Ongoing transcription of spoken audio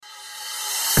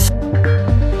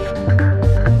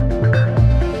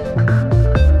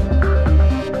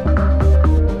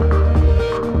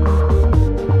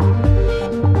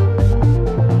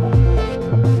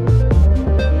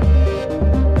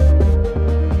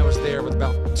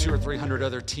300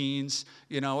 other teens.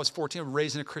 I was 14,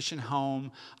 raised in a Christian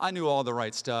home. I knew all the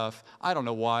right stuff. I don't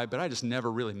know why, but I just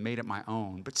never really made it my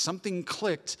own. But something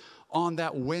clicked on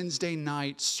that Wednesday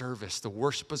night service. The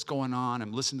worship was going on.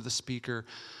 I'm listening to the speaker,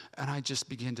 and I just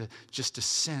began to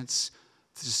sense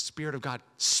the Spirit of God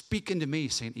speaking to me,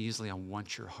 saying, Easley, I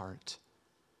want your heart.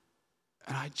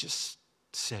 And I just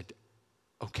said,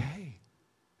 okay.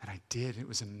 And I did. It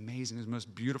was amazing. It was the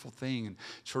most beautiful thing, and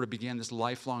sort of began this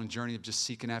lifelong journey of just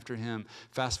seeking after him.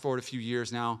 Fast forward a few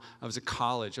years now, I was at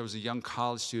college. I was a young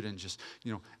college student, just,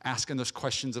 asking those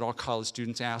questions that all college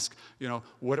students ask.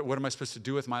 What am I supposed to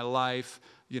do with my life?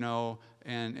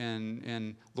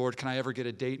 And Lord, can I ever get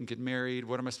a date and get married?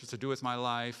 What am I supposed to do with my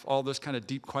life? All those kind of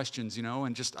deep questions,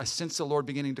 and just I sense the Lord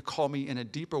beginning to call me in a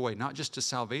deeper way, not just to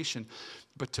salvation,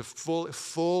 but to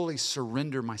fully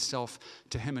surrender myself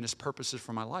to him and his purposes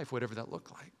for my life, whatever that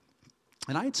looked like.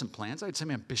 And I had some plans. I had some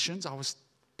ambitions.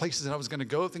 Places that I was going to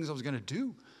go, things I was going to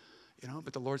do,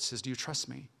 but the Lord says, do you trust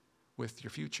me with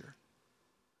your future?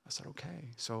 I said, okay.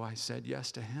 So I said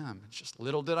yes to him. Just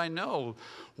little did I know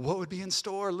what would be in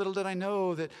store. Little did I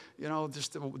know that,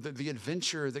 just the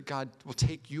adventure that God will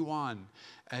take you on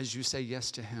as you say yes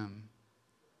to him.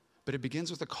 But it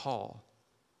begins with a call.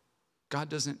 God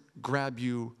doesn't grab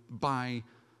you by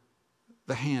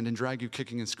the hand and drag you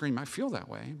kicking and screaming. I feel that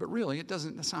way, but really it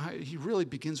doesn't. That's not how. He really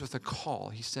begins with a call.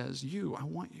 He says, I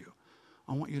want you.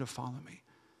 I want you to follow me.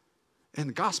 In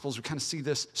the Gospels, we kind of see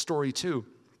this story too.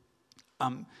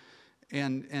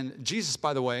 And Jesus,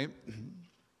 by the way,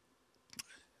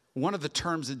 one of the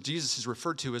terms that Jesus is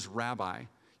referred to is rabbi.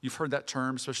 You've heard that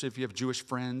term, especially if you have Jewish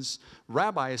friends.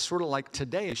 Rabbi is sort of like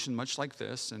today, much like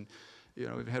this. And,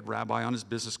 we've had rabbi on his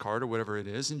business card or whatever it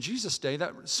is. In Jesus' day,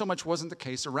 that so much wasn't the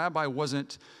case. A rabbi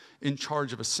wasn't in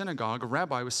charge of a synagogue. A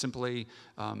rabbi was simply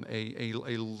a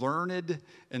learned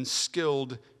and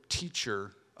skilled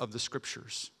teacher of the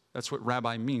scriptures. That's what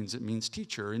rabbi means. It means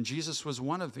teacher. And Jesus was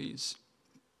one of these.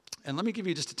 And let me give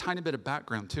you just a tiny bit of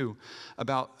background, too,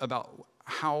 about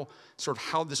how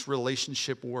this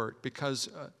relationship worked. Because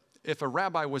if a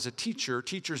rabbi was a teacher,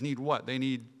 teachers need what? They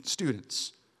need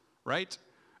students, right?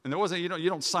 And there wasn't, you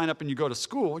don't sign up and you go to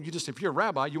school. If you're a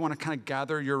rabbi, you want to kind of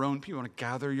gather your own people. You want to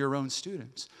gather your own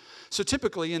students. So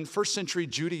typically in first century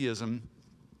Judaism,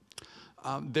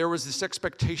 there was this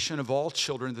expectation of all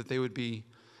children that they would be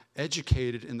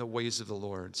educated in the ways of the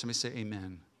Lord. Somebody say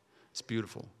amen. It's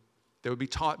beautiful. They would be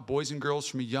taught, boys and girls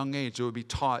from a young age, they would be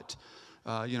taught,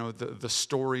 the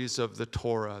stories of the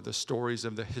Torah, the stories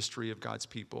of the history of God's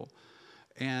people.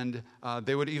 And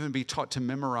they would even be taught to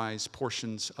memorize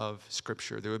portions of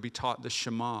Scripture. They would be taught the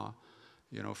Shema,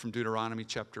 from Deuteronomy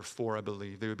chapter 4, I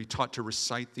believe. They would be taught to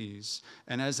recite these.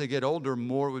 And as they get older,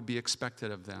 more would be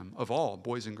expected of them, of all,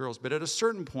 boys and girls. But at a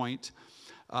certain point,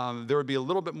 there would be a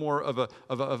little bit more of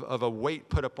a weight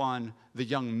put upon the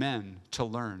young men to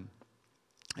learn.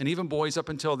 And even boys up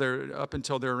until they're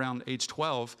around age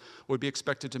 12 would be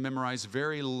expected to memorize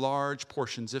very large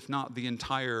portions, if not the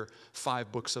entire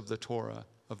 5 books of the Torah,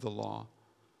 of the law.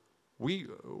 We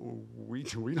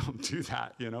don't do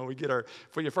that, We get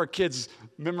if our kids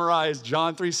memorize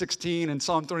John 3:16 and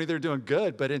Psalm 20, they're doing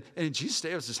good. But in Jesus'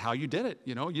 day, it was just how you did it.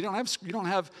 You don't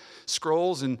have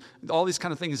scrolls and all these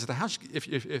kind of things at the house.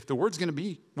 If the word's going to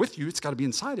be with you, it's got to be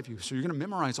inside of you. So you're going to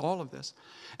memorize all of this.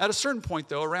 At a certain point,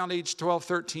 though, around age 12,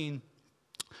 13,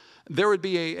 there would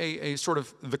be a sort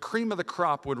of the cream of the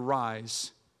crop would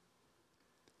rise.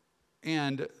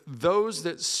 And those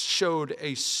that showed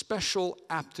a special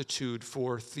aptitude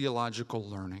for theological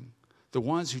learning, the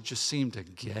ones who just seemed to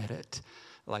get it,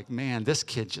 like, man, this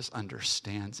kid just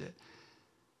understands it.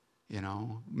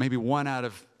 Maybe 1 out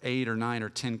of 8 or 9 or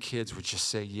 10 kids would just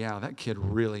say, yeah, that kid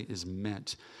really is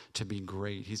meant to be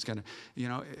great. He's going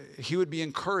to, he would be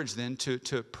encouraged then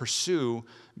to pursue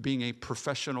being a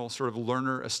professional sort of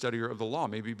learner, a studier of the law.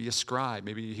 Maybe be a scribe.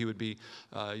 Maybe he would be,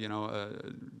 kind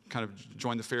of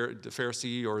join the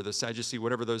Pharisee or the Sadducee,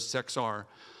 whatever those sects are.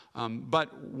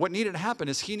 But what needed to happen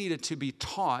is he needed to be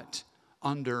taught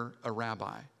under a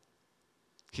rabbi.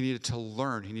 He needed to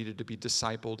learn. He needed to be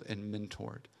discipled and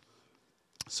mentored.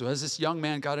 So as this young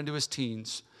man got into his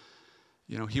teens,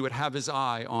 he would have his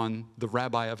eye on the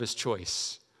rabbi of his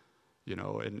choice.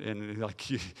 And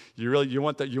like you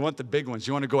want the big ones.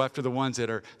 You want to go after the ones that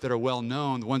are well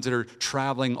known, the ones that are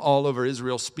traveling all over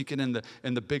Israel, speaking in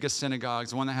the biggest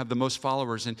synagogues, the one that have the most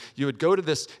followers. And you would go to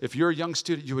this. If you're a young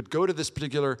student, you would go to this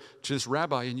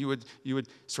rabbi, and you would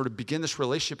sort of begin this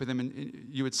relationship with him, and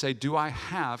you would say,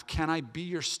 can I be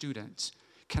your student?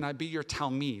 Can I be your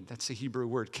talmid? That's the Hebrew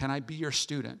word. Can I be your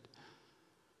student?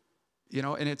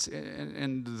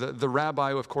 And the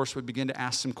rabbi, of course, would begin to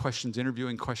ask some questions,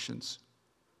 interviewing questions.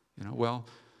 Well,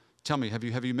 tell me, have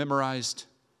you memorized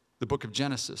the book of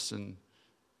Genesis? And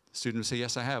the student would say,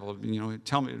 yes, I have. Well,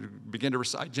 tell me, begin to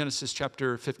recite Genesis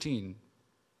chapter 15.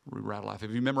 We rattle off.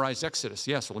 Have you memorized Exodus?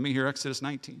 Yes. Well, let me hear Exodus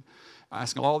 19.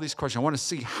 Asking all these questions. I want to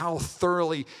see how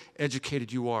thoroughly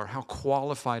educated you are. How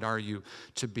qualified are you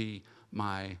to be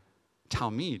my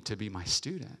Talmid, to be my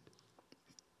student?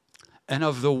 And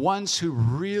of the ones who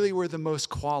really were the most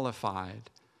qualified,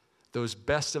 those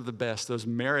best of the best, those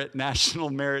national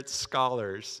merit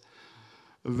scholars,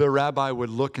 the rabbi would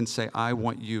look and say, I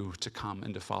want you to come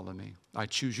and to follow me. I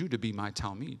choose you to be my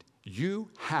Talmid. You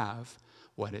have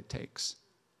what it takes.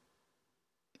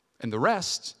 And the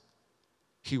rest,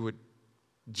 he would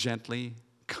gently,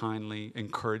 kindly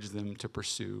encourage them to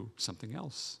pursue something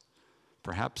else.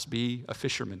 Perhaps be a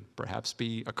fisherman, perhaps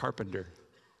be a carpenter,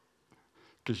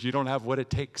 because you don't have what it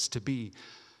takes to be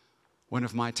one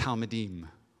of my Talmidim,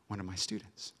 one of my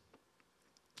students.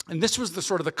 And this was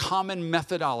the common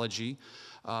methodology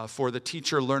for the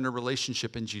teacher-learner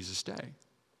relationship in Jesus' day.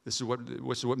 This is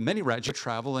what many rabbis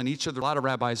travel, and a lot of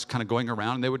rabbis kind of going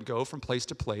around, and they would go from place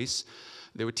to place.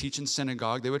 They would teach in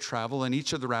synagogue, they would travel, and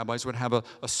each of the rabbis would have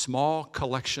a small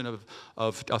collection of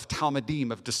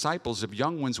Talmidim, of disciples, of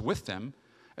young ones with them,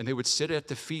 and they would sit at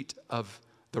the feet of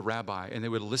the rabbi, and they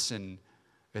would listen,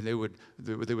 and they would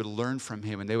learn from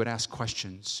him, and they would ask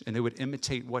questions, and they would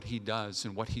imitate what he does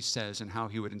and what he says and how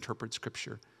he would interpret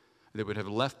Scripture. They would have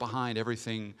left behind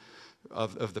everything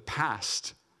of the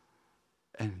past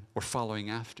and were following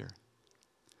after.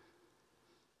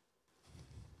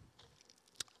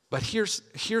 But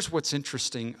here's what's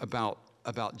interesting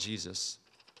about Jesus.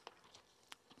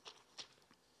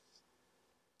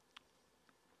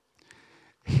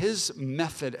 His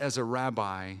method as a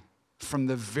rabbi from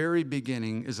the very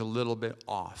beginning is a little bit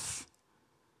off.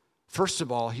 First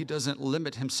of all, he doesn't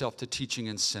limit himself to teaching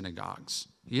in synagogues.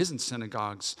 He is in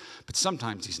synagogues, but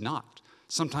sometimes he's not.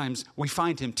 Sometimes we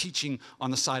find him teaching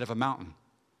on the side of a mountain,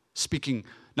 speaking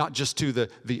not just to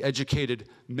the educated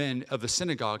men of the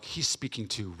synagogue, he's speaking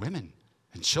to women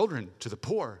and children, to the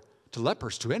poor, to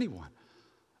lepers, to anyone.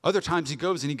 Other times he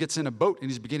goes and he gets in a boat and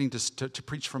he's beginning to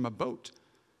preach from a boat.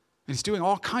 And he's doing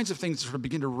all kinds of things to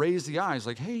begin to raise the eyes,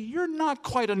 like, hey, you're not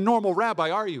quite a normal rabbi,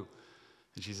 are you?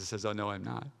 And Jesus says, oh, no, I'm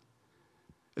not.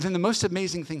 And then the most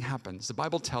amazing thing happens. The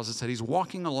Bible tells us that he's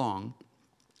walking along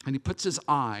and he puts his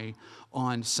eye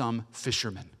on some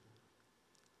fishermen.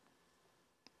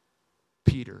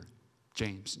 Peter,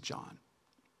 James, and John,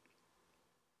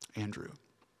 Andrew.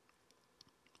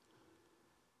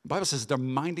 The Bible says they're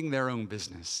minding their own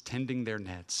business, tending their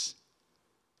nets,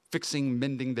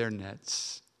 mending their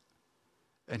nets.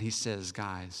 And he says,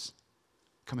 guys,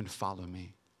 come and follow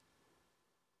me.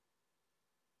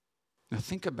 Now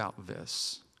think about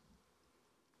this.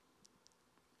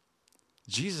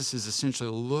 Jesus is essentially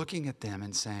looking at them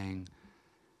and saying,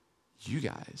 you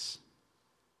guys,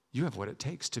 you have what it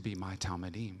takes to be my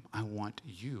Talmidim. I want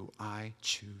you. I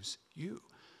choose you.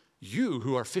 You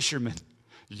who are fishermen.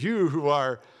 You who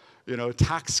are,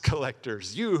 tax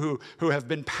collectors. You who have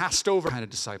been passed over. The kind of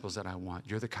disciples that I want.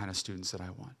 You're the kind of students that I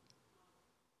want.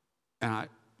 And I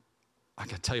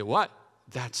got to tell you what,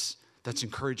 that's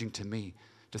encouraging to me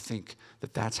to think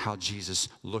that that's how Jesus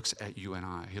looks at you and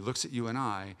I. He looks at you and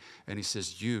I, and he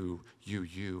says, you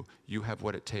have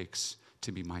what it takes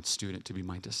to be my student, to be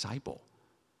my disciple.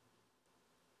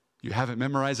 You haven't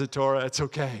memorized the Torah, it's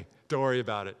okay. Don't worry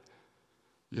about it.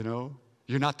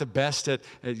 You're not the best at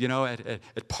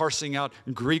parsing out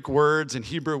Greek words and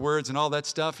Hebrew words and all that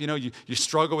stuff. You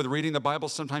struggle with reading the Bible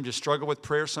sometimes. You struggle with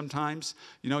prayer sometimes.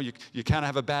 You kind of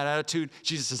have a bad attitude.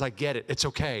 Jesus says, I get it. It's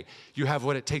okay. You have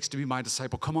what it takes to be my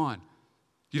disciple. Come on.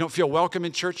 You don't feel welcome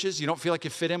in churches. You don't feel like you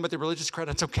fit in with the religious crowd.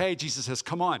 That's okay. Jesus says,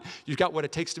 come on. You've got what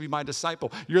it takes to be my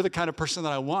disciple. You're the kind of person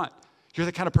that I want. You're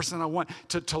the kind of person that I want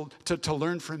to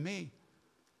learn from me.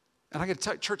 And I got to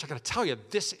tell church, I got to tell you,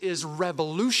 this is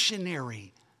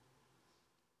revolutionary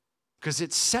because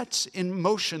it sets in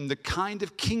motion the kind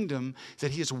of kingdom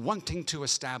that he is wanting to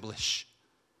establish.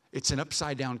 It's an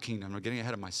upside-down kingdom. I'm getting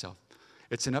ahead of myself.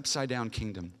 It's an upside-down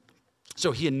kingdom.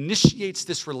 So he initiates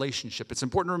this relationship. It's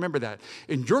important to remember that.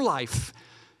 In your life,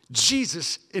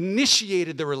 Jesus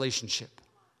initiated the relationship.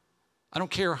 I don't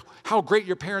care how great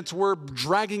your parents were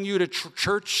dragging you to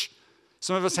church.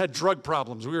 Some of us had drug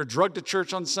problems. We were drugged to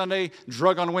church on Sunday,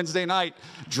 drug on Wednesday night,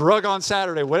 drug on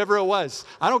Saturday, whatever it was.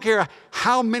 I don't care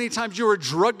how many times you were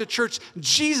drugged to church.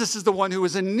 Jesus is the one who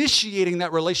is initiating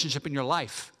that relationship in your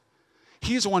life.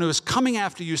 He is the one who is coming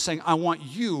after you saying, I want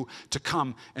you to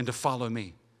come and to follow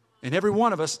me. And every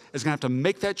one of us is going to have to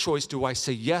make that choice. Do I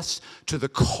say yes to the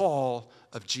call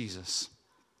of Jesus?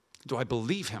 Do I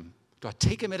believe him? Do I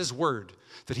take him at his word?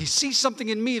 That he sees something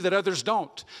in me that others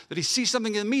don't. That he sees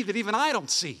something in me that even I don't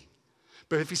see.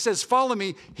 But if he says, follow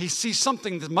me, he sees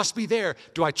something that must be there.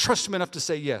 Do I trust him enough to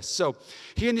say yes? So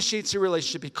he initiates a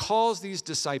relationship. He calls these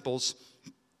disciples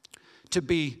to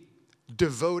be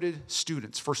devoted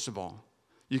students, first of all.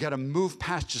 You got to move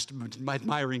past just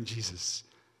admiring Jesus.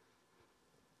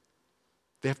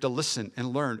 They have to listen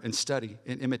and learn and study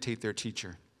and imitate their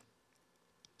teacher.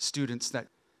 Students that...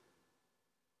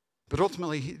 But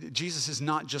ultimately, Jesus is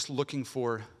not just looking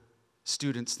for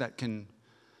students that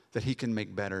he can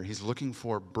make better. He's looking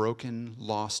for broken,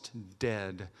 lost,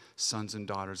 dead sons and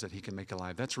daughters that he can make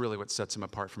alive. That's really what sets him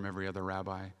apart from every other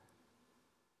rabbi.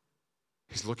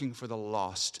 He's looking for the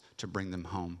lost to bring them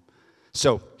home.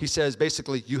 So he says,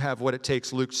 basically, you have what it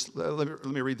takes. Let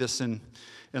me read this in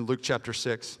Luke chapter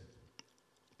 6.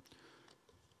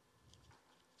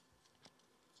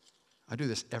 I do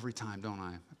this every time, don't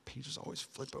I? Pages always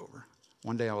flip over.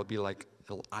 One day I will be like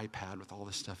a little iPad with all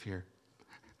this stuff here.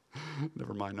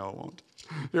 Never mind, no, it won't.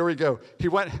 Here we go. He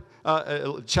went,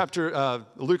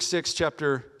 Luke 6,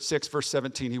 chapter 6, verse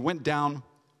 17. He went down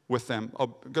with them. Oh,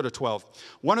 go to 12.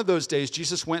 One of those days,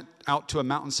 Jesus went out to a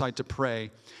mountainside to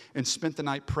pray and spent the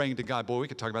night praying to God. Boy, we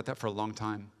could talk about that for a long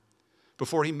time.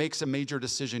 Before he makes a major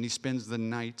decision, he spends the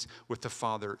night with the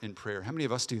Father in prayer. How many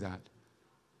of us do that?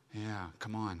 Yeah,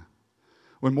 come on.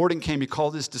 When morning came, he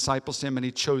called his disciples to him, and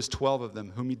he chose 12 of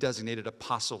them, whom he designated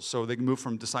apostles. So they moved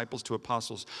from disciples to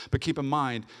apostles. But keep in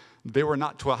mind, they were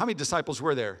not 12. How many disciples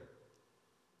were there?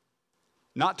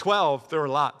 Not 12. There were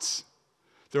lots.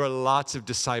 There were lots of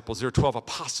disciples. There were 12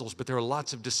 apostles, but there were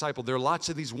lots of disciples. There were lots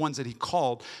of these ones that he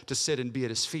called to sit and be at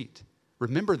his feet.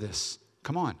 Remember this.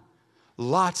 Come on.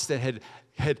 Lots that had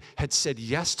said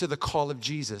yes to the call of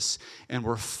Jesus and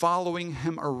were following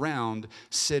him around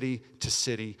city to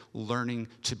city, learning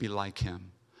to be like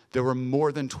him. There were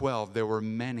more than 12. There were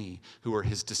many who were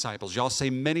his disciples. Y'all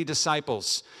say many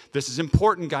disciples. This is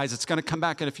important, guys. It's going to come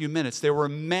back in a few minutes. There were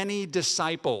many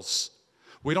disciples.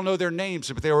 We don't know their names,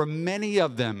 but there were many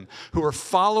of them who were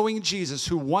following Jesus,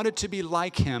 who wanted to be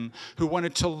like him, who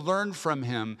wanted to learn from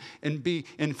him and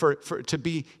to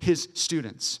be his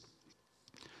students.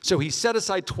 So he set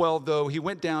aside 12, though. He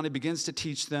went down and begins to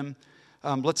teach them.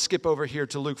 Let's skip over here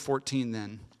to Luke 14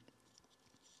 then.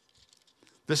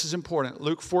 This is important.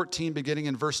 Luke 14, beginning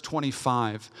in verse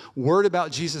 25. Word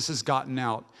about Jesus has gotten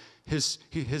out. His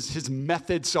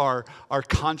methods are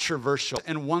controversial,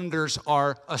 and wonders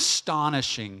are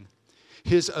astonishing.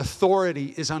 His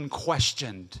authority is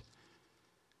unquestioned.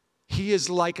 He is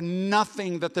like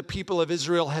nothing that the people of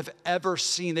Israel have ever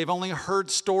seen. They've only heard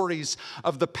stories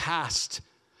of the past.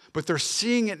 But they're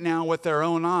seeing it now with their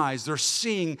own eyes. They're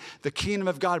seeing the kingdom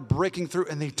of God breaking through,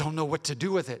 and they don't know what to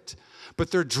do with it. But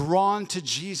they're drawn to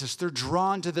Jesus. They're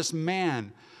drawn to this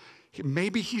man.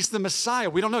 Maybe he's the Messiah.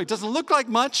 We don't know. He doesn't look like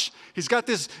much. He's got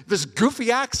this goofy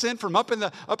accent from up in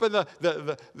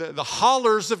the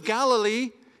hollers of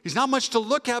Galilee. He's not much to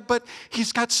look at, but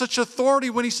he's got such authority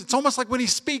it's almost like when he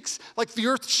speaks, like the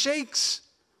earth shakes.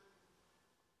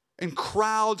 And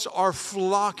crowds are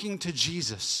flocking to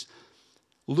Jesus.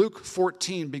 Luke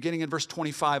 14, beginning in verse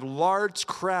 25, large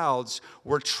crowds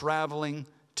were traveling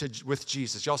with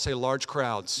Jesus. Y'all say large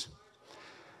crowds.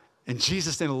 And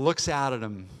Jesus then looks out at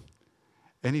them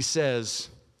and he says,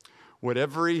 what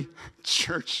every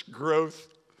church growth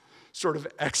sort of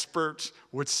expert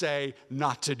would say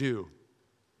not to do.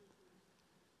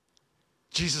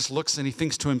 Jesus looks and he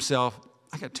thinks to himself,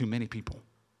 I got too many people.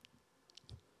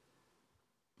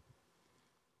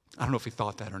 I don't know if he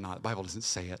thought that or not. The Bible doesn't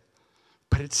say it.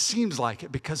 But it seems like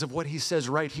it because of what he says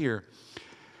right here.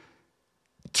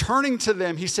 Turning to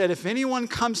them, he said, if anyone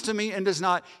comes to me and does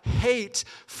not hate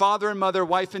father and mother,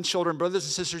 wife and children, brothers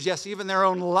and sisters, yes, even their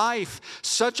own life,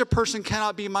 such a person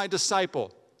cannot be my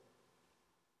disciple.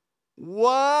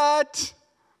 What?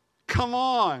 Come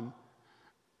on.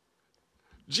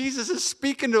 Jesus is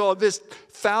speaking to all this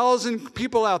 1,000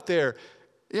 people out there.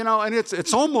 You know, and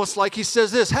it's almost like he says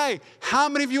this, hey, how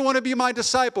many of you want to be my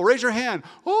disciple? Raise your hand.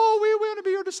 Oh, we want to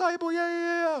be your disciple.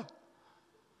 Yeah.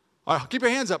 All right, keep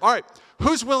your hands up. All right,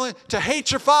 who's willing to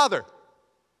hate your father?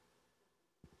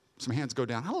 Some hands go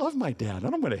down. I love my dad. I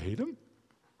don't want to hate him.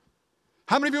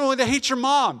 How many of you are willing to hate your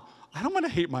mom? I don't want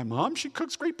to hate my mom. She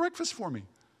cooks great breakfast for me.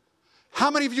 How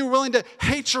many of you are willing to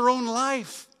hate your own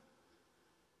life?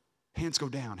 Hands go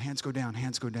down, hands go down,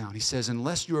 hands go down. He says,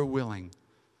 unless you are willing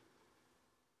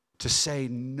to say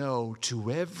no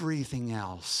to everything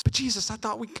else. But Jesus, I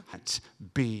thought we can't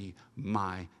be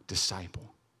my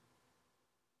disciple.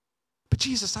 But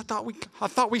Jesus, I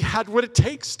thought we had what it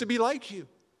takes to be like you.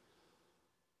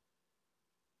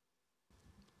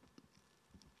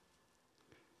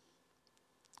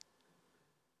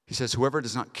 He says, whoever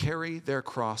does not carry their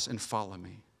cross and follow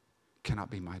me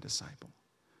cannot be my disciple.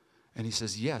 And he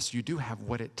says, yes, you do have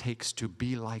what it takes to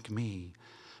be like me,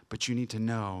 but you need to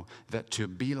know that to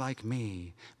be like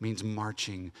me means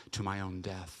marching to my own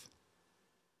death,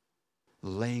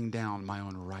 laying down my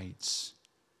own rights,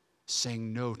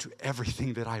 saying no to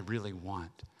everything that I really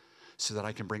want so that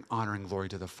I can bring honor and glory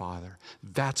to the Father.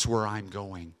 That's where I'm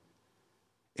going.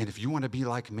 And if you want to be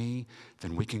like me,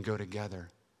 then we can go together.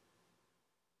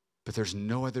 But there's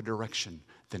no other direction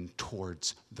than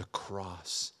towards the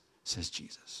cross, says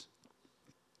Jesus.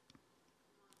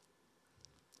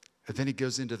 And then he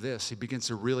goes into this. He begins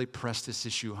to really press this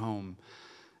issue home.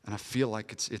 And I feel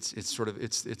like it's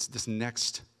this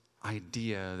next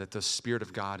idea that the Spirit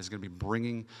of God is going to be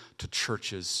bringing to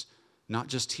churches, not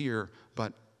just here,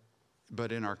 but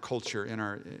in our culture,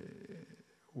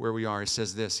 where we are. He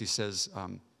says this. He says,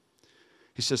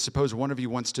 suppose one of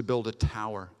you wants to build a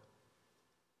tower.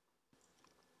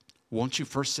 Won't you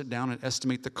first sit down and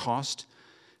estimate the cost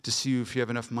to see if you have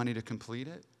enough money to complete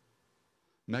it?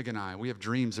 Meg and I, we have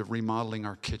dreams of remodeling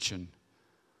our kitchen.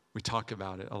 We talk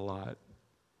about it a lot.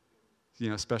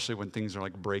 Especially when things are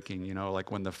like breaking,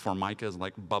 like when the formica is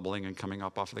like bubbling and coming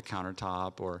up off of the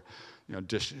countertop, or,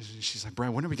 dishes. She's like,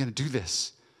 Brian, when are we going to do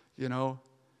this? I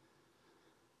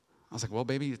was like, well,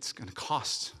 baby, it's going to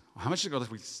cost. How much is it going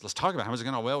to, let's talk about it. How much is it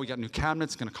going to, well, we got new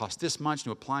cabinets, it's going to cost this much,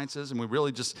 new appliances, and we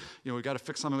really just, we got to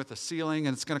fix something with the ceiling,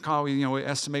 and it's going to cost, we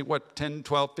estimate, what, $10,000,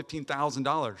 $12,000,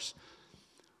 $15,000.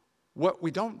 What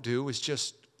we don't do is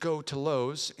just go to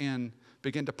Lowe's and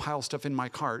begin to pile stuff in my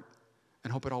cart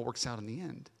and hope it all works out in the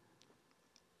end.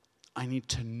 I need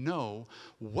to know,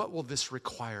 what will this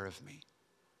require of me?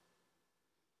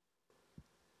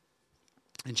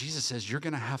 And Jesus says, you're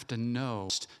going to have to know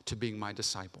to being my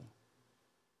disciple.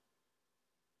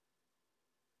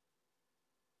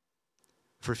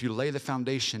 For if you lay the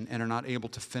foundation and are not able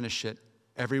to finish it,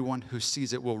 everyone who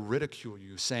sees it will ridicule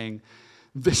you, saying,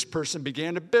 this person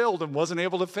began to build and wasn't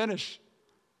able to finish.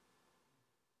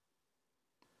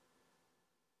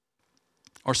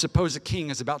 Or suppose a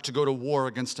king is about to go to war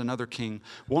against another king.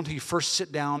 Won't he first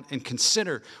sit down and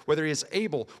consider whether he is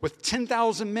able with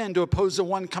 10,000 men to oppose the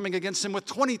one coming against him with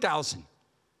 20,000?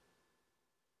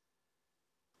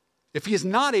 If he is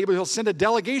not able, he'll send a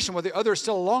delegation where the other is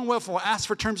still a long way off and will ask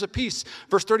for terms of peace.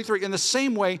 Verse 33, in the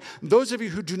same way, those of you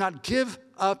who do not give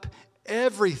up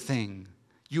everything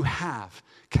you have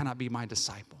cannot be my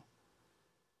disciple.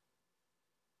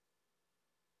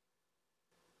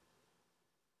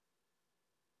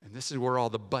 And this is where all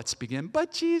the buts begin.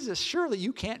 But Jesus, surely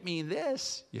you can't mean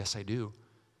this. Yes, I do.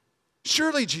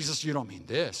 Surely, Jesus, you don't mean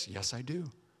this. Yes, I do.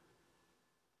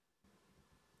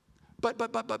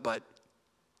 But.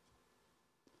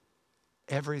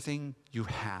 Everything you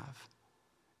have,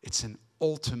 it's an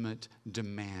ultimate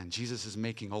demand. Jesus is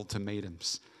making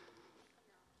ultimatums.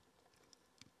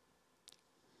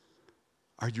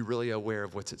 Are you really aware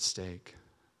of what's at stake?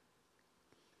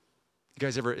 You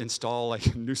guys ever install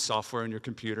like new software on your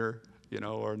computer,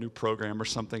 or a new program or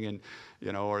something, and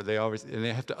or they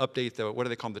have to update what do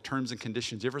they call them, the terms and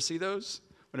conditions? You ever see those?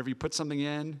 Whenever you put something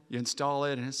in, you install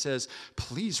it, and it says,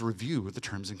 please review the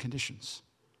terms and conditions.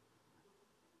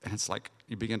 And it's like,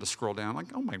 you begin to scroll down, like,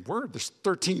 oh my word, there's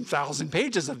 13,000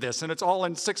 pages of this, and it's all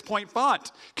in 6-point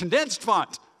font, condensed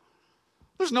font.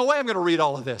 There's no way I'm going to read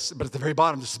all of this. But at the very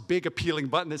bottom, there's this big appealing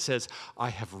button that says, I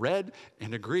have read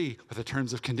and agree with the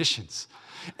terms of conditions.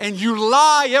 And you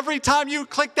lie every time you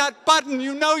click that button.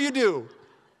 You know you do.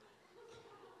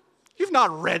 You've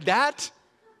not read that.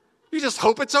 You just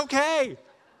hope it's okay.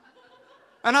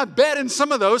 And I bet in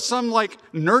some of those, some like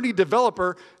nerdy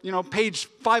developer, page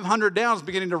 500 down is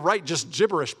beginning to write just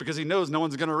gibberish because he knows no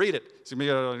one's going to read it. It's going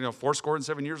to be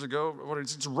 7 years ago.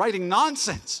 It's writing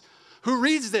nonsense. Who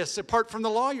reads this apart from the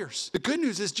lawyers? The good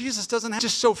news is Jesus doesn't have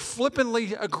just so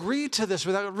flippantly agree to this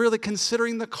without really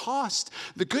considering the cost.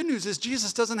 The good news is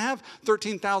Jesus doesn't have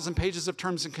 13,000 pages of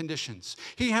terms and conditions.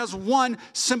 He has one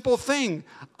simple thing.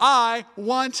 I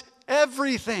want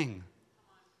everything.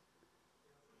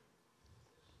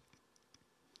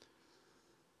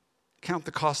 Count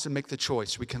the cost and make the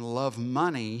choice. We can love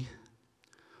money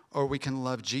or we can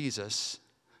love Jesus,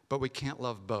 but we can't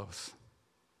love both.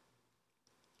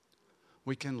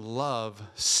 We can love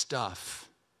stuff,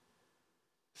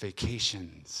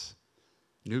 vacations,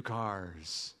 new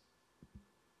cars,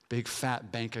 big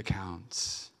fat bank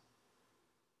accounts.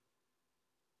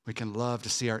 We can love to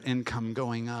see our income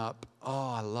going up. Oh,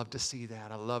 I love to see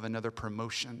that. I love another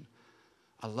promotion.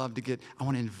 I want to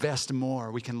invest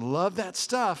more. We can love that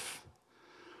stuff,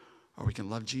 or we can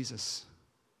love Jesus.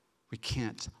 We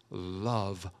can't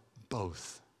love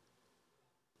both.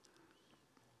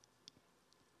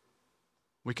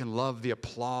 We can love the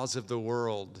applause of the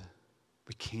world.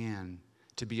 We can.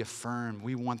 To be affirmed.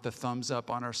 We want the thumbs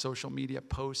up on our social media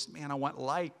posts. Man, I want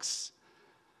likes.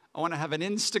 I want to have an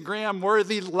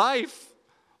Instagram-worthy life.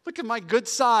 Look at my good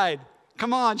side.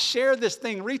 Come on, share this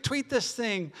thing, retweet this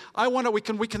thing.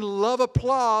 We can love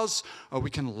applause, or we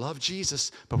can love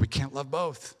Jesus, but we can't love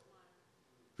both.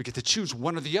 We get to choose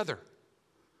one or the other.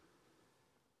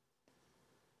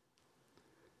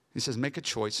 He says, make a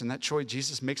choice, and that choice,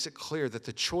 Jesus makes it clear that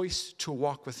the choice to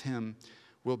walk with him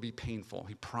will be painful.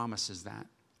 He promises that.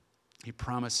 He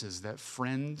promises that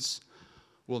friends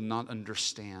will not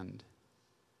understand,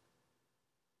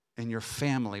 and your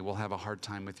family will have a hard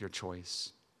time with your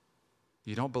choice.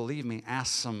 You don't believe me?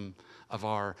 Ask some of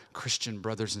our Christian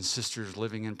brothers and sisters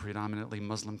living in predominantly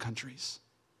Muslim countries.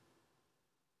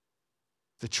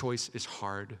 The choice is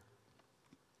hard,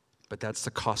 but that's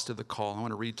the cost of the call. I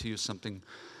want to read to you something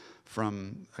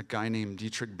from a guy named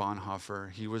Dietrich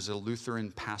Bonhoeffer. He was a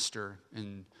Lutheran pastor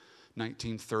in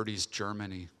 1930s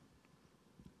Germany.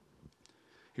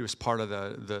 He was part of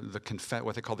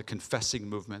what they call the confessing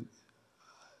movement.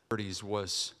 30s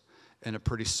was in a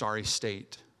pretty sorry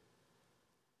state.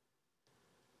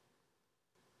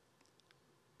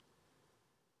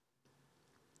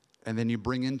 And then you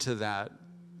bring into that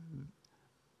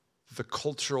the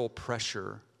cultural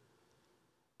pressure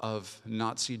of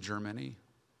Nazi Germany.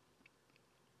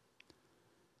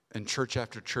 And church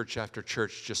after church after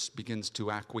church just begins to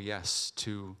acquiesce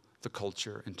to the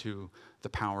culture and to the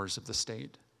powers of the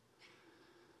state.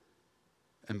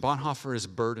 And Bonhoeffer is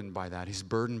burdened by that. He's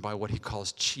burdened by what he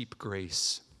calls cheap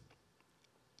grace.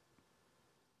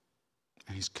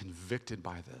 And he's convicted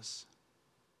by this.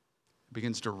 He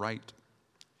begins to write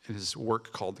in his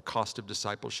work called The Cost of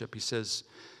Discipleship. He says,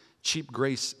 cheap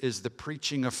grace is the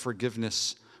preaching of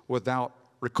forgiveness without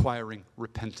requiring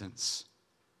repentance.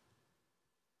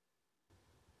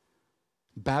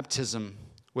 Baptism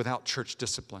without church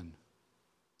discipline.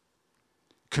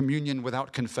 Communion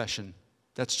without confession.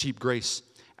 That's cheap grace.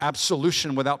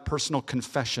 Absolution without personal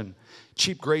confession.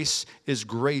 Cheap grace is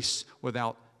grace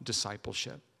without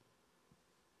discipleship.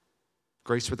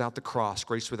 Grace without the cross.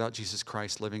 Grace without Jesus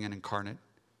Christ living and incarnate.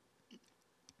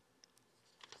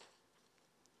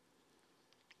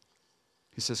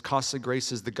 He says, costly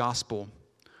grace is the gospel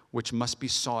which must be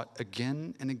sought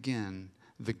again and again,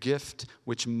 the gift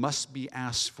which must be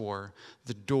asked for,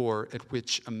 the door at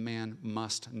which a man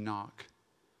must knock.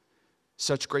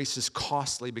 Such grace is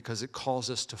costly because it calls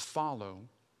us to follow,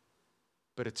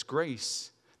 but it's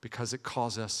grace because it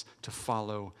calls us to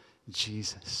follow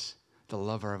Jesus, the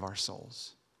lover of our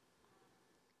souls.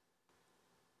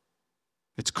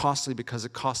 It's costly because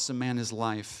it costs a man his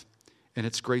life, and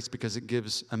it's grace because it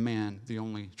gives a man the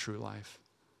only true life.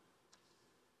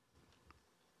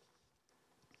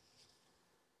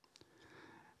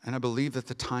 And I believe that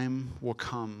the time will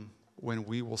come when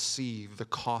we will see the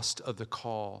cost of the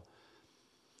call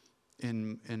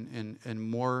in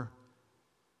more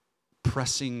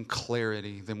pressing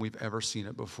clarity than we've ever seen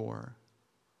it before.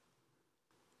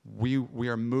 We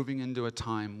are moving into a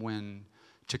time when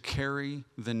to carry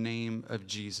the name of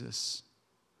Jesus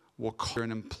will cost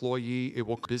an employee, it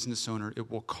will business owner, it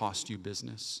will cost you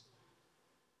business.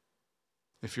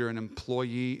 If you're an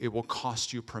employee, it will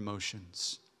cost you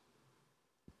promotions.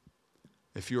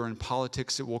 If you're in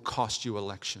politics, it will cost you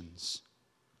elections.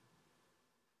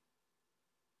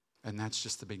 And that's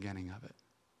just the beginning of it.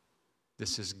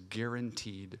 This is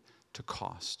guaranteed to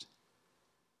cost.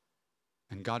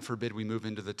 And God forbid we move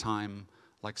into the time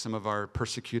like some of our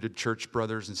persecuted church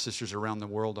brothers and sisters around the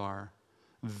world are.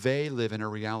 They live in a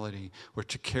reality where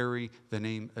to carry the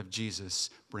name of Jesus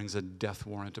brings a death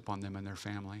warrant upon them and their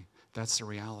family. That's the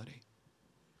reality.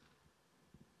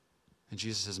 And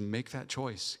Jesus says, make that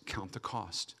choice. Count the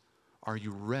cost. Are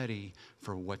you ready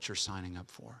for what you're signing up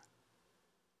for?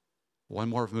 One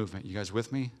more movement. You guys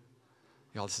with me?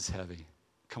 Y'all, this is heavy.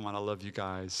 Come on, I love you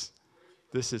guys.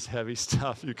 This is heavy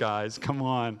stuff, you guys. Come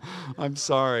on. I'm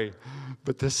sorry.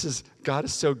 But God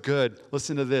is so good.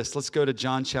 Listen to this. Let's go to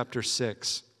John chapter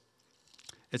 6.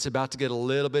 It's about to get a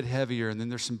little bit heavier, and then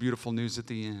there's some beautiful news at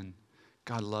the end.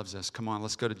 God loves us. Come on,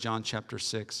 let's go to John chapter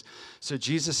 6. So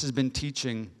Jesus has been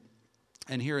teaching,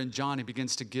 and here in John, he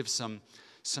begins to give some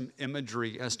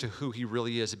imagery as to who he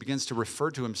really is. He begins to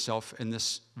refer to himself in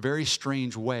this very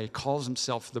strange way, calls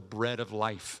himself the bread of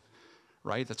life.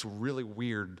 Right? That's really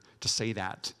weird to say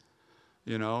that,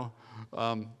 you know?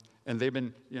 And they've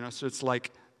been, so it's like,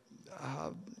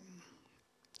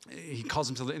 he calls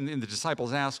himself, and the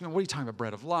disciples ask, what are you talking about,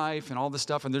 bread of life and all this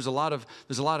stuff? And there's a lot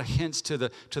of hints to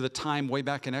the time way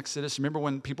back in Exodus. Remember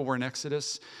when people were in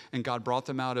Exodus and God brought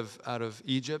them out of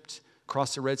Egypt?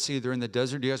 across the Red Sea. They're in the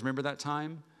desert. Do you guys remember that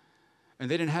time?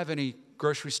 And they didn't have any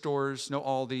grocery stores, no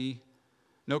Aldi,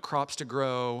 no crops to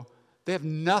grow. They have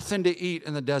nothing to eat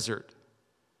in the desert.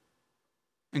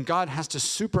 And God has to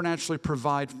supernaturally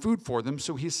provide food for them,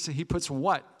 so he puts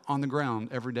what on the ground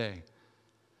every day?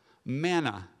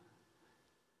 Manna.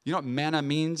 You know what manna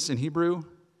means in Hebrew?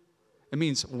 It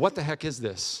means, what the heck is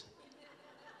this?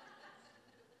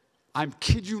 I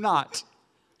kid you not.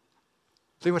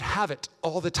 They would have it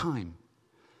all the time.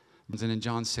 And then in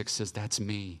John 6 says, that's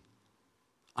me.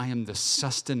 I am the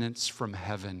sustenance from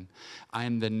heaven. I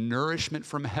am the nourishment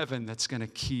from heaven that's going to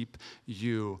keep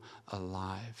you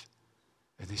alive.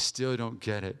 And they still don't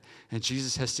get it. And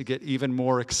Jesus has to get even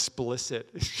more explicit.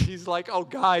 He's like, oh,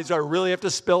 guys, I really have to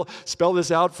spell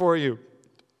this out for you.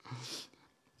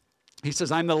 He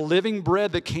says, I'm the living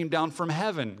bread that came down from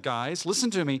heaven. Guys, listen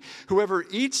to me. Whoever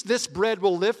eats this bread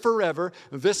will live forever.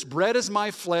 This bread is my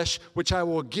flesh, which I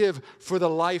will give for the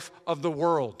life of the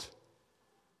world.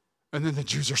 And then the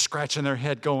Jews are scratching their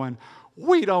head going,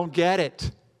 we don't get it.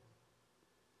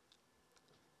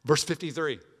 Verse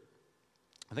 53.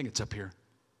 I think it's up here.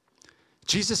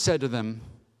 Jesus said to them,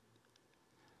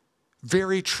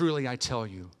 very truly I tell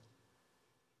you.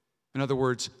 In other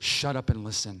words, shut up and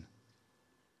listen.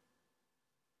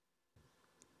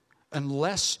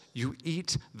 Unless you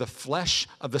eat the flesh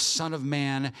of the Son of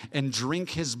Man and drink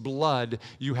his blood,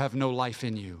 you have no life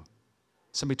in you.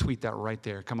 Somebody tweet that right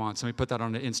there. Come on, somebody put that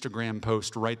on an Instagram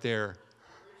post right there.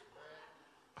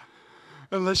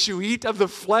 Unless you eat of the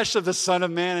flesh of the Son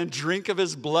of Man and drink of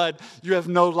his blood, you have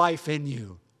no life in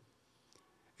you.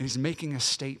 And he's making a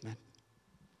statement.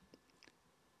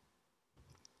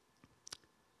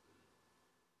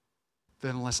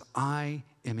 That unless I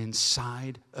am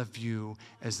inside of you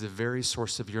as the very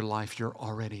source of your life, you're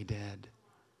already dead.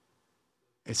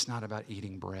 It's not about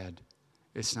eating bread.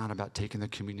 It's not about taking the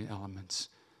communion elements.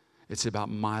 It's about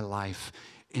my life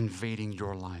invading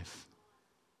your life.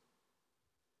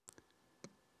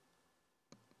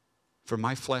 For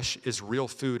my flesh is real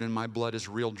food and my blood is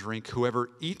real drink. Whoever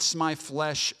eats my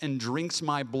flesh and drinks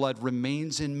my blood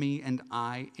remains in me and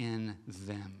I in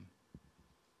them.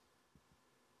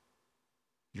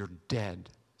 You're dead,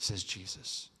 says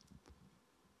Jesus,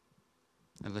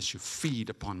 unless you feed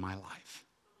upon my life.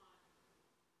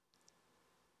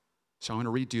 So I'm going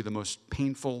to read to you the most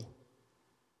painful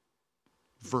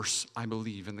verse, I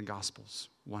believe, in the Gospels,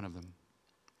 one of them.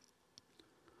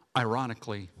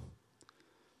 Ironically,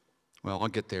 well, I'll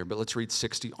get there, but let's read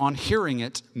 60. On hearing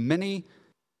it, many,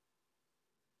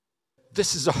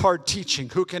 this is a hard teaching.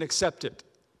 Who can accept it?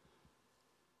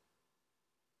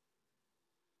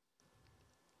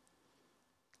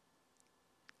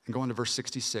 And go on to verse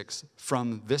 66.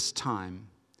 From this time,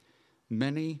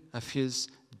 many of his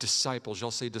disciples, y'all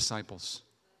say disciples,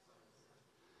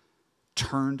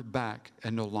 turned back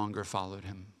and no longer followed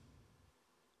him.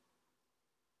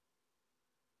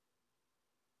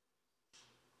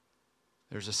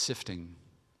 There's a sifting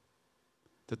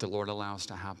that the Lord allows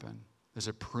to happen. There's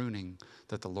a pruning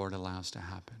that the Lord allows to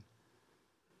happen.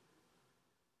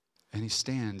 And he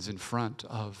stands in front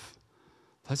of,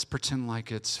 let's pretend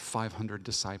like it's 500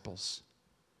 disciples.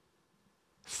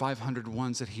 500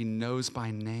 ones that he knows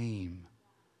by name.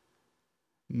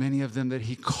 Many of them that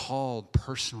he called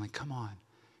personally. Come on,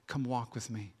 come walk with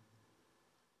me.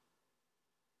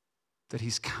 That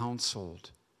he's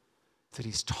counseled, that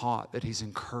he's taught, that he's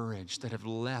encouraged, that have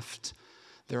left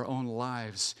their own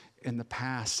lives in the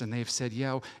past, and they've said,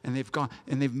 yeah, and they've gone,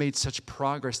 and they've made such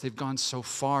progress. They've gone so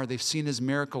far. They've seen his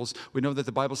miracles. We know that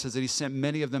the Bible says that he sent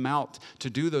many of them out to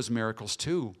do those miracles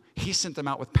too. He sent them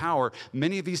out with power.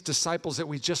 Many of these disciples that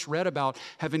we just read about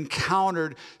have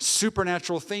encountered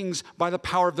supernatural things by the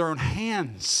power of their own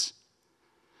hands.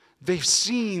 They've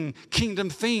seen kingdom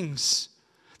things.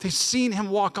 They've seen him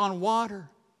walk on water.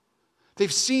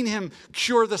 They've seen him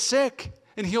cure the sick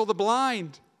and heal the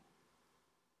blind.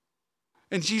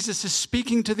 And Jesus is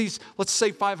speaking to these, let's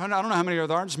say 500, I don't know how many are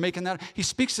there, I'm just making that. He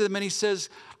speaks to them and he says,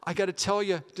 I got to tell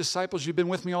you, disciples, you've been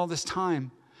with me all this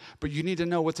time, but you need to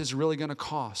know what this is really going to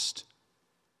cost.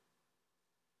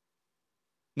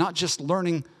 Not just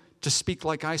learning to speak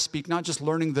like I speak, not just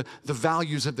learning the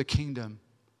values of the kingdom.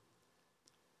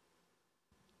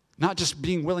 Not just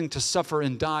being willing to suffer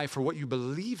and die for what you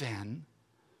believe in,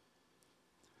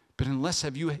 but unless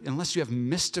you have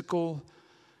mystical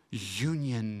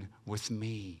union with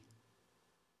me,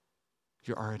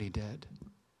 you're already dead.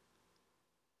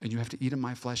 And you have to eat of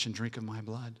my flesh and drink of my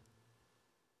blood.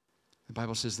 The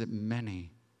Bible says that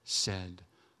many said,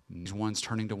 these ones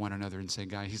turning to one another and saying,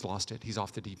 guy, he's lost it. He's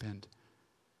off the deep end.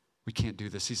 We can't do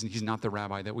this. He's not the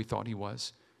rabbi that we thought he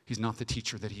was. He's not the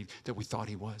teacher that we thought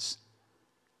he was.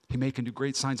 He may can do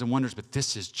great signs and wonders, but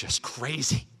this is just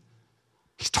crazy.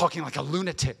 He's talking like a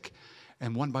lunatic.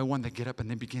 And one by one, they get up and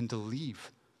they begin to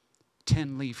leave.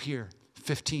 10 leave here,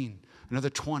 15, another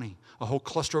 20. A whole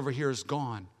cluster over here is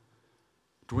gone.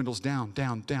 Dwindles down,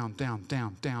 down, down, down,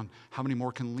 down, down. How many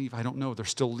more can leave? I don't know. They're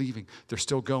still leaving. They're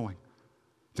still going.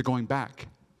 They're going back.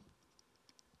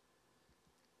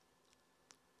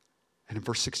 And in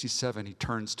verse 67, he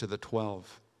turns to the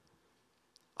 12.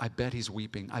 I bet he's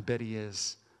weeping. I bet he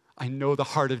is. I know the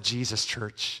heart of Jesus,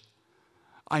 church.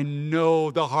 I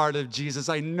know the heart of Jesus.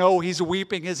 I know he's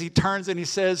weeping as he turns and he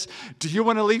says, do you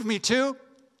want to leave me too?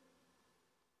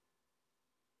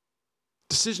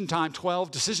 Decision time, 12.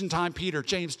 Decision time, Peter,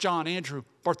 James, John, Andrew,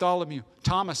 Bartholomew,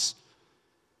 Thomas.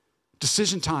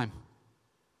 Decision time.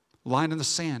 Line in the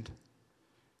sand.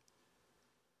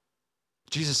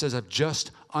 Jesus says, I've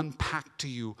just unpacked to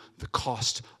you the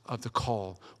cost of the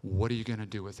call. What are you going to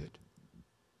do with it?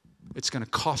 It's going to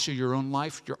cost you your own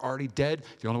life. You're already dead.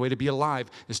 The only way to be alive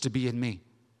is to be in me.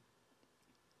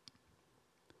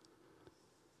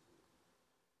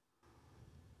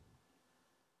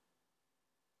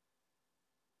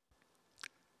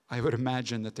 I would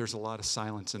imagine that there's a lot of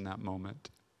silence in that moment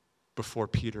before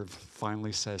Peter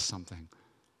finally says something.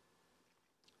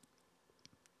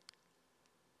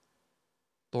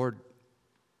 Lord,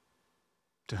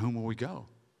 to whom will we go?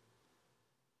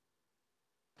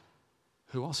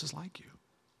 Who else is like you?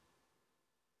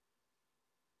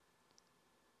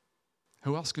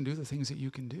 Who else can do the things that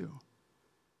you can do?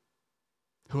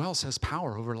 Who else has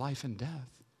power over life and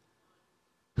death?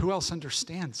 Who else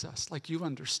understands us like you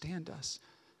understand us?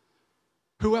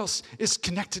 Who else is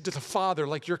connected to the Father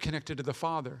like you're connected to the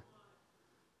Father?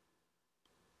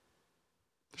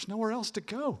 There's nowhere else to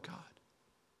go, God.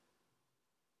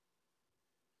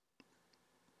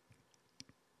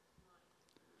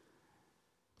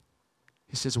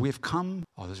 He says, we have come.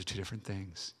 Oh, those are two different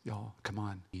things. Y'all, come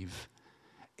on.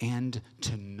 And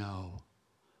to know.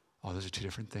 Oh, those are two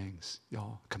different things.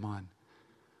 Y'all, come on.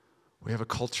 We have a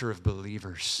culture of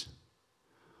believers.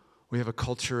 We have a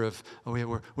culture of, we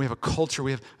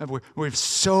have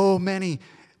so many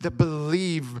that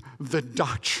believe the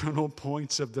doctrinal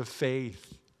points of the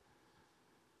faith.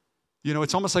 You know,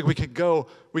 it's almost like we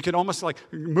could almost like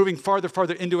moving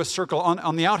farther into a circle.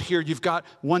 On the out here, you've got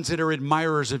ones that are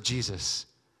admirers of Jesus.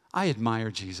 I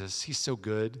admire Jesus. He's so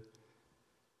good.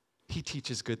 He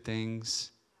teaches good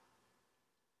things.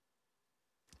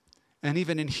 And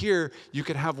even in here, you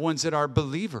could have ones that are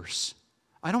believers.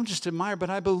 I don't just admire, but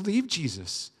I believe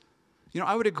Jesus. You know,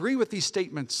 I would agree with these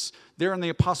statements there in the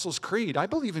Apostles' Creed. I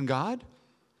believe in God.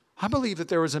 I believe that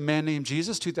there was a man named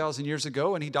Jesus 2,000 years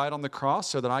ago, and he died on the cross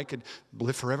so that I could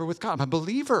live forever with God. I'm a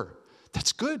believer.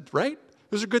 That's good, right?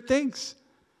 Those are good things.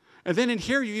 And then in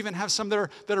here, you even have some that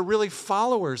are really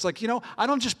followers. Like, you know, I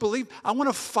don't just believe. I want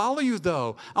to follow you,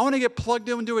 though. I want to get plugged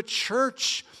into a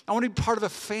church. I want to be part of a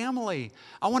family.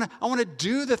 I want to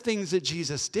do the things that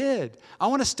Jesus did. I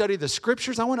want to study the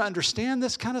scriptures. I want to understand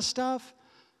this kind of stuff.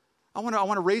 I want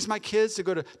to raise my kids to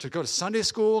go to Sunday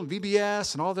school and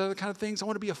VBS and all the other kind of things. I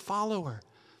want to be a follower.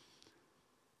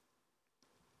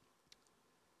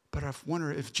 But I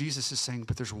wonder if Jesus is saying,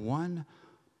 but there's one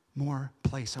more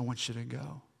place I want you to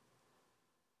go.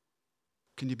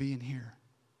 Can you be in here?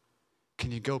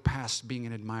 Can you go past being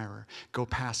an admirer? Go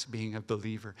past being a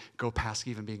believer? Go past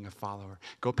even being a follower?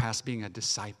 Go past being a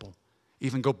disciple?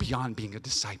 Even go beyond being a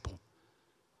disciple?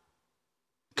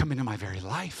 Come into my very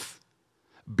life.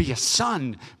 Be a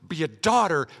son, be a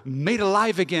daughter, made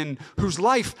alive again, whose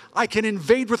life I can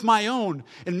invade with my own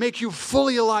and make you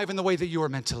fully alive in the way that you are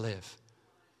meant to live.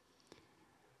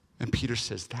 And Peter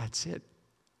says, that's it.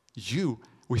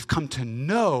 We've come to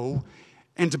know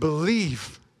and to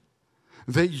believe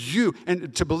that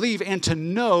and to believe and to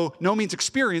know means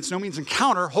experience, know means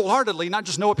encounter wholeheartedly, not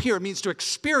just know up here, it means to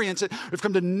experience it. We've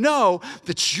come to know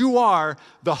that you are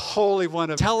the Holy One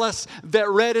of. Tell us that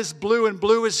red is blue and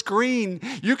blue is green.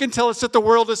 You can tell us that the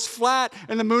world is flat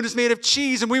and the moon is made of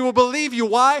cheese, and we will believe you.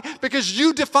 Why? Because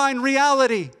you define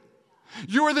reality.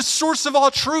 You are the source of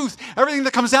all truth. Everything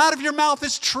that comes out of your mouth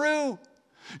is true.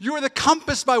 You are the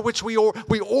compass by which we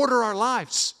order our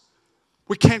lives.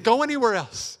 We can't go anywhere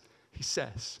else, he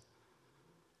says.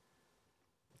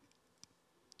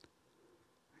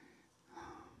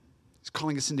 He's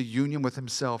calling us into union with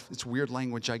himself. It's weird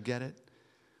language, I get it.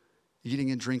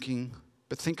 Eating and drinking.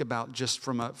 But think about just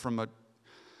from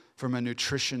a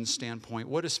nutrition standpoint,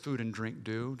 what does food and drink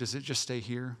do? Does it just stay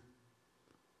here?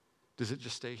 Does it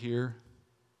just stay here?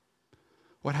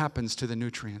 What happens to the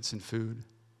nutrients in food?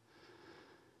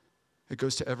 It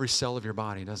goes to every cell of your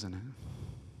body, doesn't it?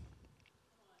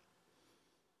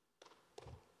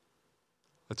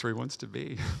 That's where he wants to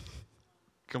be.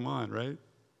 Come on, right?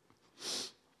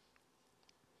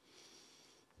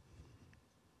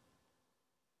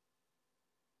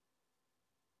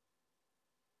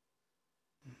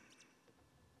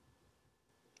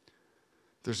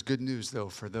 There's good news, though,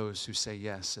 for those who say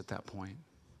yes at that point.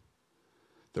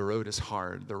 The road is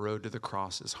hard. The road to the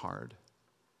cross is hard.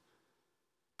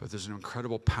 But there's an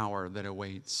incredible power that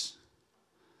awaits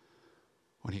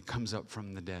when he comes up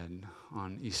from the dead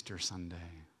on Easter Sunday.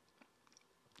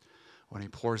 When he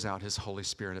pours out his Holy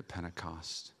Spirit at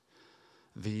Pentecost.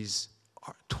 These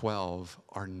 12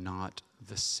 are not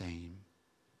the same.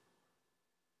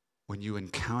 When you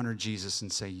encounter Jesus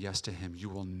and say yes to him, you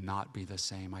will not be the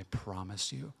same, I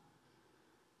promise you.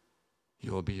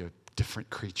 You will be a different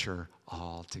creature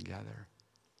altogether.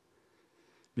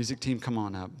 Music team, come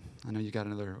on up. I know you got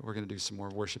we're going to do some more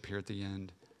worship here at the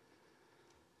end.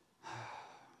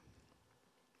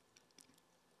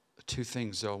 Two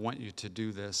things, though. I want you to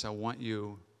do this. I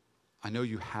know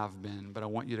you have been, but I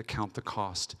want you to count the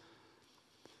cost.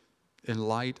 In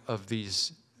light of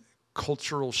these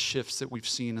cultural shifts that we've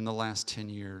seen in the last 10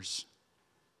 years,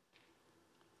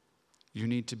 you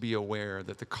need to be aware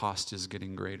that the cost is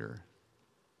getting greater.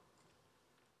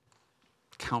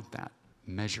 Count that,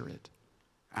 measure it,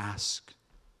 ask.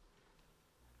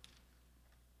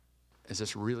 Is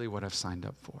this really what I've signed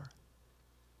up for?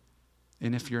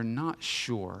 And if you're not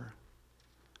sure,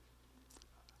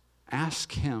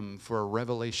 ask him for a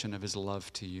revelation of his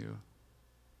love to you.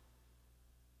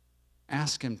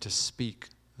 Ask him to speak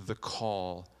the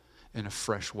call in a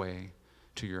fresh way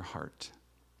to your heart.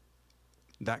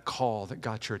 That call that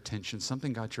got your attention,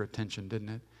 something got your attention, didn't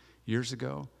it? Years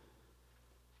ago.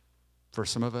 For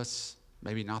some of us,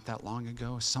 maybe not that long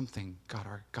ago, something got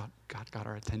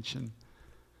our attention.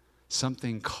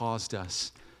 Something caused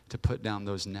us to put down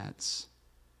those nets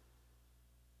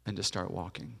and to start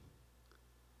walking.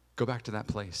 Go back to that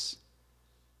place.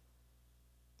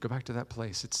 Go back to that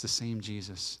place. It's the same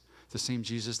Jesus. The same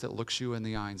Jesus that looks you in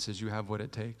the eye and says, you have what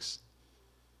it takes.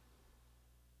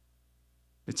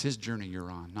 It's his journey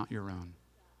you're on, not your own.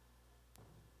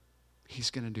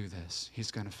 He's going to do this.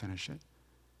 He's going to finish it.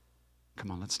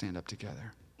 Come on, let's stand up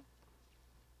together.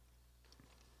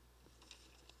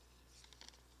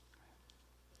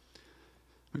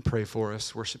 Let me pray for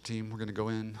us, worship team. We're going to go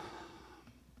in.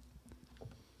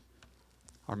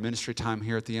 Our ministry time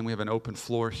here at the end, we have an open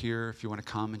floor here. If you want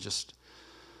to come and just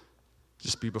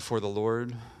be before the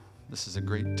Lord, this is a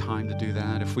great time to do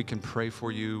that. If we can pray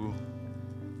for you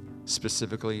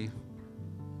specifically,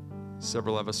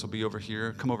 several of us will be over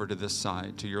here. Come over to this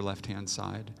side, to your left-hand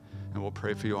side, and we'll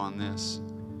pray for you on this.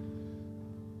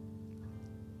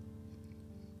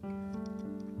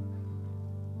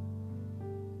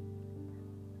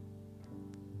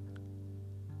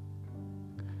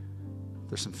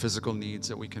 There's some physical needs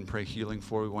that we can pray healing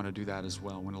for. We want to do that as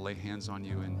well. We want to lay hands on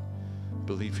you and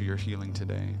believe for your healing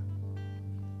today.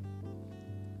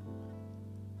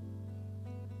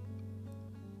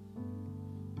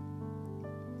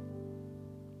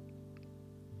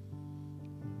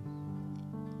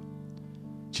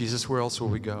 Jesus, where else will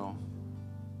we go?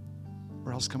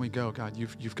 Where else can we go? God,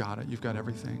 you've got it. You've got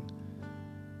everything.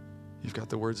 You've got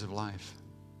the words of life.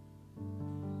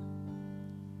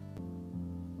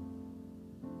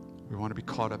 We want to be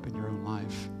caught up in your own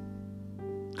life,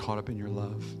 caught up in your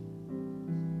love.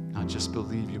 Not just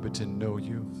believe you, but to know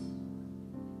you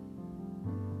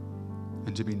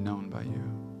and to be known by you.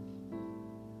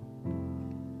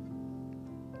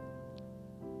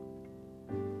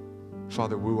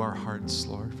 Father, woo our hearts,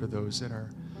 Lord, for those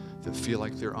that feel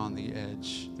like they're on the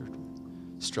edge. They're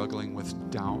struggling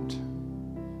with doubt,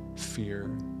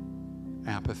 fear,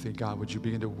 apathy. God, would you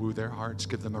begin to woo their hearts?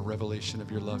 Give them a revelation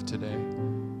of your love today.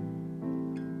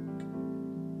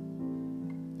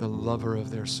 The lover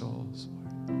of their souls, Lord.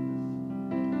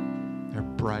 Their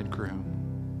bridegroom,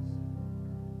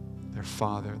 their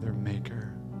father, their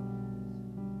maker,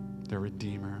 their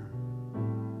redeemer.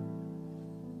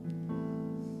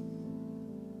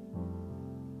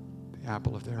 The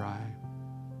apple of their eye.